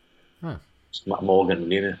 Oh. It's Matt Morgan,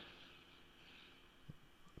 really.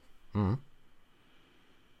 Hmm.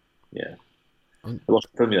 Yeah. I watched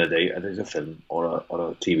a film the other day, and there's a film or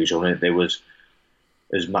a TV show, and it was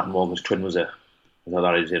Matt Morgan's twin, was it? I thought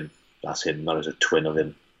that is him. That's him. That is a twin of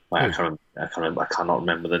him. I cannot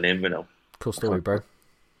remember the name, you know. Cool story, bro.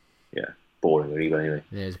 Yeah, boring really, but anyway.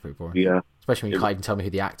 Yeah, it's pretty boring. Yeah, especially when you can't even tell me who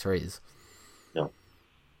the actor is. No. Are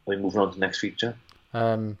we moving on to the next feature?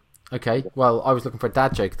 Okay. Well, I was looking for a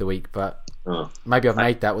dad joke of the week, but maybe I've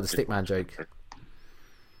made that with a stickman joke.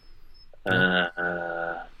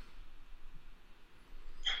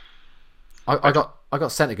 I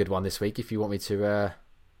got sent a good one this week. If you want me to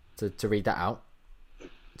read that out,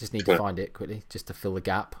 just need to find it quickly, just to fill the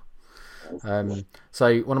gap.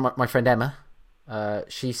 So one of my friend Emma,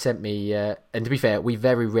 she sent me, and to be fair, we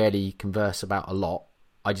very rarely converse about a lot.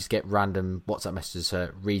 I just get random WhatsApp messages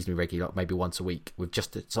reasonably regularly, like maybe once a week, with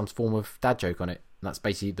just some form of dad joke on it. And that's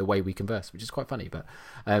basically the way we converse, which is quite funny. But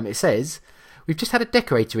it says, we've just had a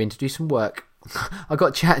decorator in to do some work. I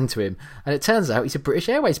got chatting to him, and it turns out he's a British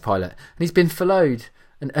Airways pilot, and he's been furloughed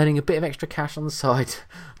and earning a bit of extra cash on the side.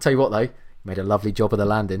 I'll tell you what, though, he made a lovely job of the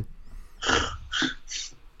landing.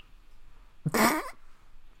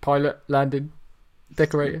 Pilot, landing,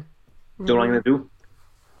 decorator. Do you know what I'm going to do?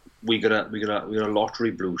 We got a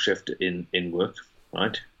lottery blue shift in work,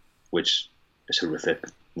 right? Which is horrific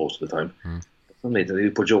most of the time. They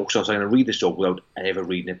put jokes on, so I'm going to read this joke without ever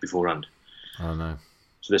reading it beforehand. Oh no!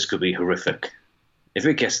 So this could be horrific. If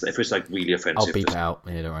it's like really offensive, I'll beep it out.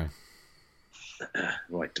 Yeah, don't worry.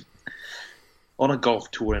 Right. On a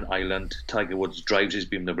golf tour in Ireland, Tiger Woods drives his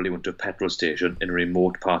BMW into a petrol station in a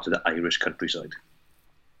remote part of the Irish countryside.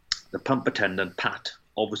 The pump attendant, Pat,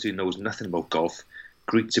 obviously knows nothing about golf,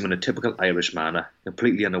 greets him in a typical Irish manner,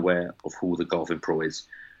 completely unaware of who the golfing pro is.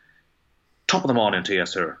 Top of the morning to you,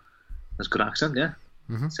 sir. That's a good accent, yeah?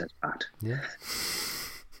 Says Pat. Yeah.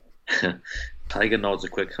 Tiger nods a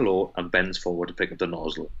quick hello and bends forward to pick up the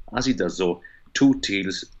nozzle. As he does so, two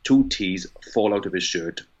teas fall out of his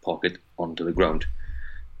shirt pocket onto the ground.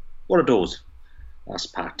 What are those?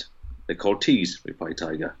 Asked Pat. They're called teas, replied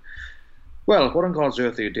Tiger. Well, what on God's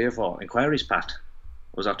earth are you there for? Inquiries, Pat.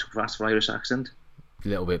 Was that too fast for Irish accent? A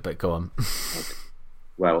little bit, but go on.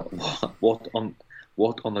 Well, what on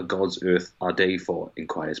the God's earth are they for?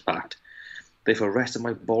 Inquires Pat. They for resting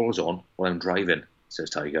my balls on while I'm driving, says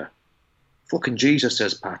Tiger. Fucking Jesus,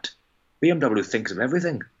 says Pat. BMW thinks of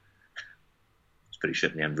everything. It's pretty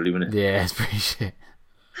shit in the end, really, isn't it? Yeah, it's pretty shit.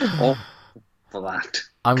 Oh, for that.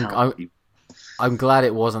 I'm glad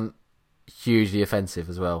it wasn't hugely offensive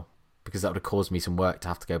as well, because that would have caused me some work to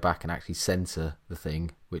have to go back and actually censor the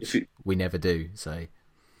thing, which we never do. So,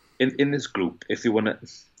 in this group, if you want to,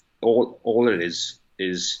 all it is,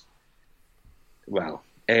 well,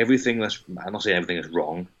 everything that's, I'm not saying everything is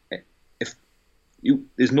wrong.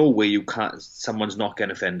 There's no way someone's not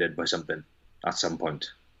getting offended by something at some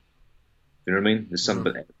point. You know what I mean?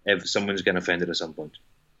 There's someone's getting offended at some point.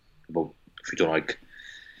 But if you don't like,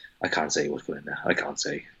 I can't say what's going in there. I can't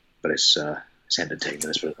say, but it's entertainment.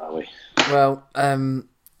 Let's put it that way. Well,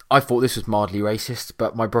 I thought this was mildly racist,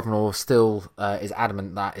 but my brother-in-law still is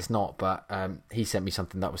adamant that it's not. But he sent me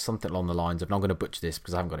something that was something along the lines of, and I'm going to butcher this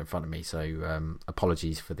because I haven't got it in front of me, so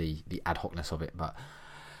apologies for the ad hocness of it. But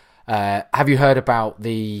have you heard about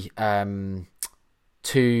the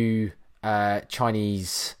two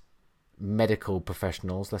Chinese medical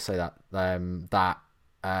professionals? Let's say that that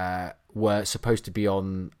were supposed to be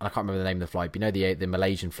on. I can't remember the name of the flight. But you know the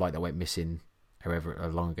Malaysian flight that went missing, however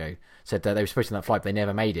long ago. Said that they were supposed to be on that flight, but they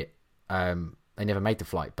never made it. They never made the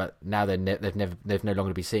flight, but now they've no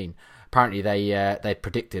longer to be seen. Apparently, they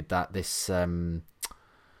predicted that this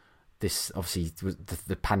obviously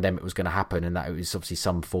the pandemic was going to happen, and that it was obviously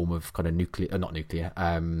some form of kind of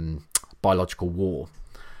biological war,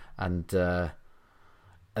 and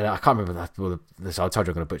I can't remember that. Well, I told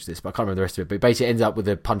you I'm going to butcher this, but I can't remember the rest of it. But it basically ends up with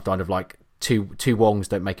a punchline of like two wongs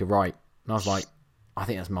don't make a right, and I was like, I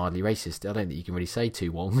think that's mildly racist. I don't think you can really say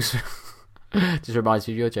two wongs. Just reminds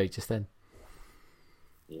me of your joke just then.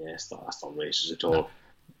 Yeah, that's not racist at all. No.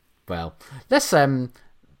 Well, let's move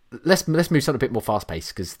something a bit more fast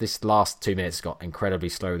paced, because this last 2 minutes got incredibly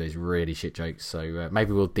slow with those really shit jokes. So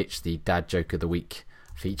maybe we'll ditch the dad joke of the week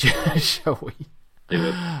feature, shall we?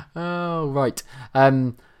 Oh, right.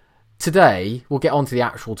 Today we'll get on to the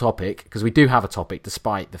actual topic, because we do have a topic,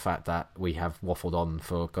 despite the fact that we have waffled on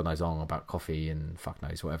for God knows long about coffee and fuck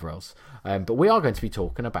knows whatever else. But we are going to be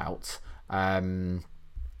talking about, I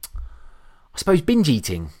suppose, binge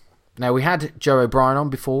eating. Now, we had Joe O'Brien on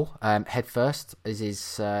before. Headfirst is his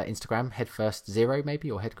Instagram, headfirst0 maybe,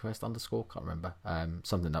 or headfirst_, can't remember.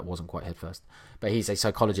 Something that wasn't quite headfirst. But he's a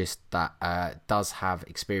psychologist that does have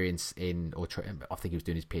experience in, I think he was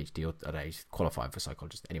doing his PhD, or I don't know, he's qualifying for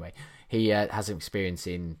psychologist. Anyway, he has an experience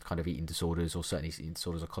in kind of eating disorders, or certainly eating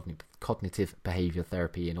disorders, or cognitive behaviour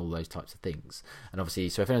therapy, and all those types of things. And obviously,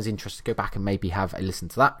 so if anyone's interested, go back and maybe have a listen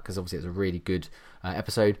to that, because obviously it's a really good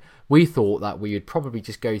episode. We thought that we would probably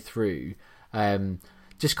just go through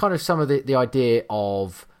just kind of some of the idea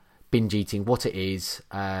of binge eating, what it is,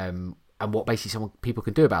 and what basically people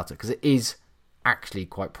can do about it, because it is actually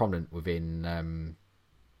quite prominent within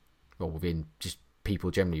within just people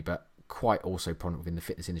generally, but quite also prominent within the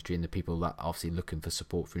fitness industry and the people that are obviously looking for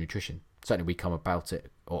support for nutrition. Certainly we come about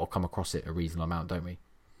it, or come across it a reasonable amount, don't we?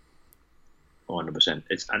 100%.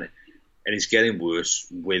 It's getting worse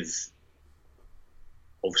with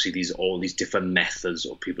obviously all these different methods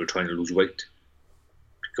of people trying to lose weight,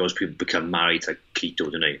 because people become married to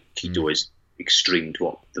keto, don't they? Keto is extreme to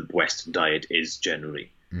what the Western diet is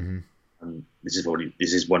generally. Mm-hmm. And this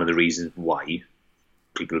is one of the reasons why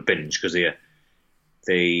people binge, because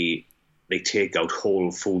they take out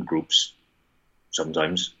whole food groups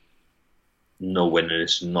sometimes, knowing that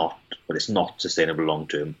it's not sustainable long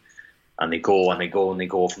term, and they go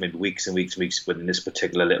for maybe weeks and weeks and weeks within this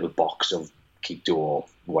particular little box of keto or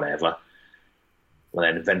whatever. Well,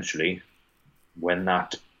 then eventually, when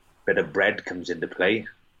that bit of bread comes into play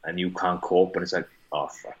and you can't cope, and it's like, oh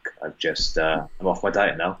fuck, I'm off my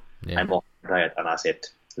diet now. Yeah. I'm off my diet, and that's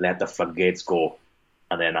it. Let the floodgates go,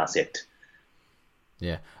 and then that's it.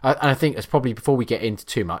 Yeah, and I think it's probably, before we get into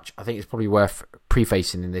too much, I think it's probably worth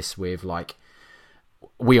prefacing in this with, like,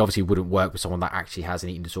 we obviously wouldn't work with someone that actually has an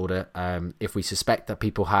eating disorder. If we suspect that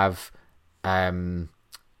people have an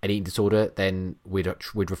eating disorder, then we'd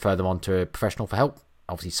refer them on to a professional for help.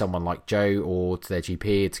 Obviously, someone like Joe, or to their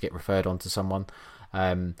GP to get referred on to someone.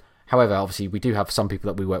 However, obviously, we do have some people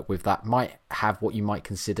that we work with that might have what you might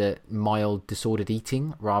consider mild disordered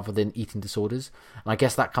eating rather than eating disorders. And I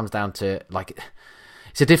guess that comes down to, like,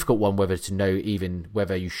 it's a difficult one whether to know even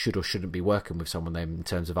whether you should or shouldn't be working with someone then in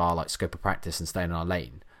terms of our, like, scope of practice and staying in our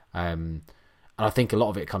lane. And I think a lot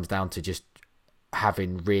of it comes down to just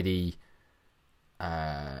having really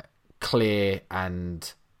clear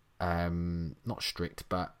and not strict,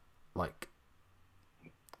 but, like,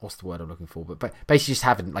 what's the word I'm looking for? But basically just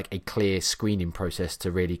having, like, a clear screening process to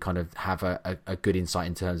really kind of have a good insight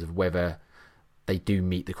in terms of whether they do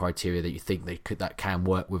meet the criteria that you think that can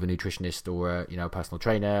work with a nutritionist or a personal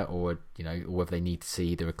trainer, or or whether they need to see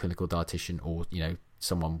either a clinical dietitian or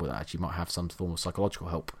someone that actually might have some form of psychological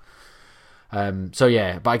help. So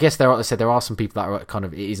yeah, but I guess there are some people that are kind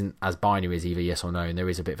of, it isn't as binary as either yes or no, and there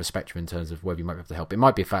is a bit of a spectrum in terms of whether you might be able to help. It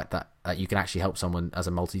might be a fact that you can actually help someone as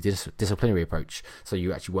a multidisciplinary approach, so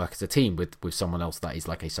you actually work as a team with someone else that is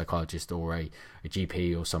like a psychologist or a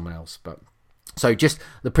GP or someone else. But so just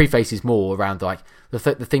the preface is more around, like, the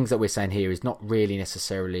things that we're saying here is not really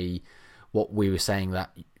necessarily what we were saying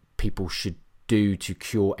that people should do to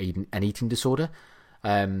cure an eating disorder.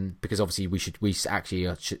 Because obviously we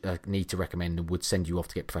actually need to recommend and would send you off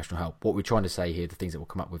to get professional help. What we're trying to say here, the things that we'll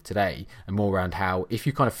come up with today, and more around how, if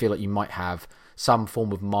you kind of feel like you might have some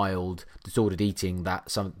form of mild disordered eating, that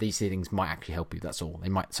some of these things might actually help you. That's all.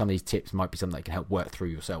 Some of these tips might be something that can help work through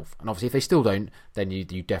yourself. And obviously, if they still don't, then you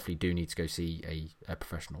definitely do need to go see a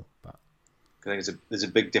professional. But I think there's a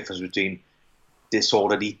big difference between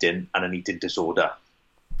disordered eating and an eating disorder.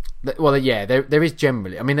 Well, yeah, there is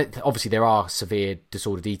generally. I mean, obviously there are severe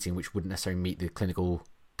disordered eating which wouldn't necessarily meet the clinical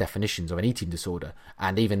definitions of an eating disorder,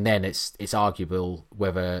 and even then, it's arguable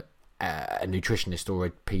whether a nutritionist or a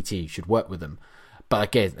PT should work with them. But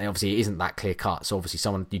again, obviously, it isn't that clear cut. So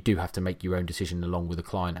obviously, you do have to make your own decision along with the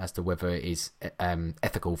client as to whether it is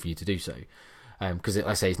ethical for you to do so. Because, like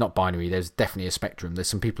I say, it's not binary. There's definitely a spectrum. There's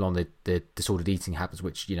some people on the disordered eating habits,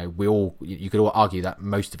 which you could all argue that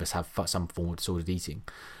most of us have some form of disordered eating.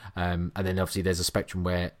 And then obviously there's a spectrum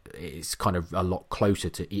where it's kind of a lot closer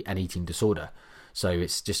to an eating disorder. So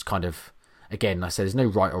it's just kind of, again, like I said, there's no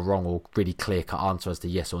right or wrong or really clear cut answer as to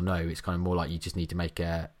yes or no. It's kind of more like you just need to make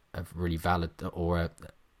a really valid or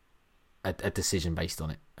a decision based on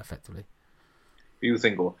it, effectively. You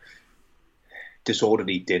think disordered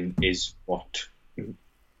eating is what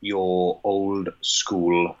your old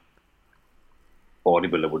school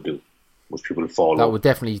bodybuilder would do, which people follow. That would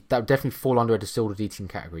definitely fall under a disordered eating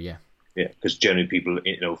category. Yeah, because generally people,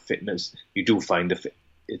 fitness, you do find a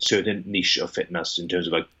certain niche of fitness in terms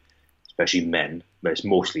of, like, especially men, but it's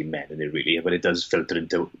mostly men in it really, but it does filter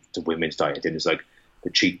into women's diet, and it's like the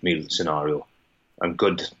cheat meal scenario. I'm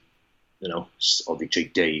good or the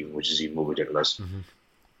cheat day, which is even more ridiculous. I'm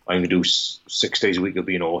going to do 6 days a week of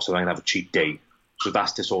being awesome. I'm going to have a cheat day. So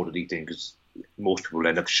that's disordered eating, because most people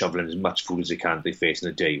end up shoveling as much food as they can they face in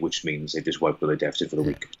a day, which means they just wipe out their deficit for the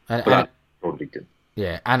week. But that's disordered eating.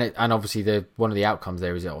 Yeah, and obviously one of the outcomes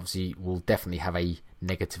there is it obviously will definitely have a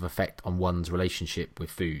negative effect on one's relationship with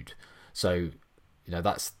food. So,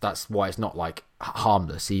 that's why it's not like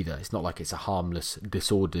harmless either. It's not like it's a harmless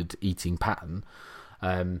disordered eating pattern.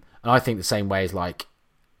 And I think the same way as like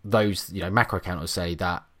those, macro counters say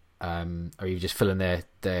that, are you just filling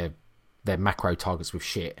their macro targets with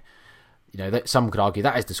shit. That some could argue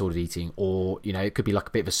that is disordered eating, or it could be like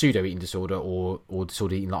a bit of a pseudo eating disorder, or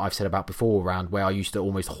disordered eating, like I've said about before, around where I used to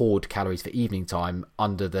almost hoard calories for evening time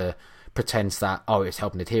under the pretense that it's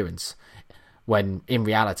helping adherence, when in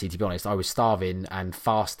reality, to be honest, I was starving and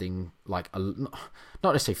fasting, like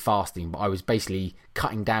not necessarily fasting, but I was basically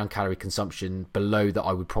cutting down calorie consumption below that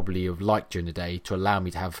I would probably have liked during the day to allow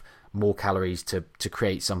me to have more calories to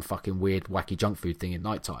create some fucking weird wacky junk food thing at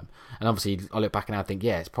night time. And obviously I look back and I think,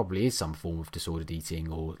 yeah, it probably is some form of disordered eating,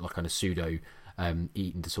 or like kind of pseudo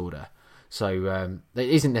eating disorder. So it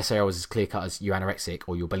isn't necessarily always as clear cut as you're anorexic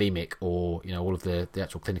or you're bulimic, or all of the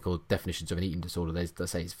actual clinical definitions of an eating disorder. They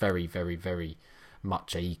say it's very, very, very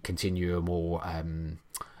much a continuum or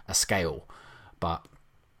a scale. But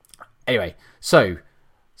anyway, so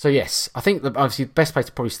yes, I think that obviously the best place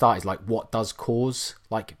to probably start is like what does cause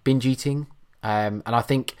like binge eating, and I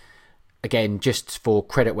think, again, just for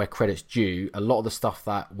credit where credit's due, a lot of the stuff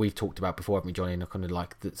that we've talked about before, haven't we, Johnny, and kind of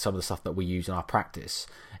like some of the stuff that we use in our practice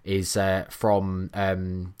is from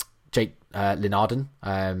Jake Linarden.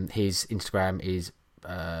 His Instagram is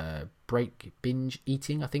break binge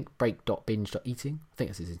eating, I think, break.binge.eating, I think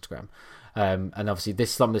that's his Instagram. And obviously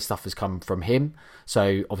some of this stuff has come from him,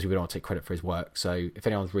 so obviously we don't want to take credit for his work. So if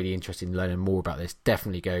anyone's really interested in learning more about this,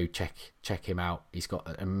 definitely go check him out. He's got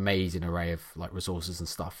an amazing array of like resources and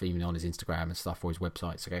stuff, even on his Instagram and stuff, or his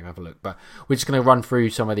website, so go have a look. But we're just going to run through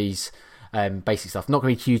some of these basic stuff. Not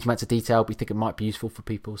going to be huge amounts of detail, but we think it might be useful for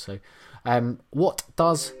people. So what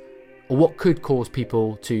could cause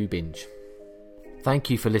people to binge? Thank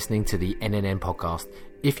you for listening to the NNN podcast.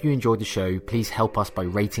 If you enjoyed the show, please help us by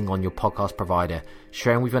rating on your podcast provider,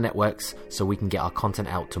 sharing with your networks so we can get our content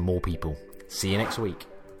out to more people. See you next week.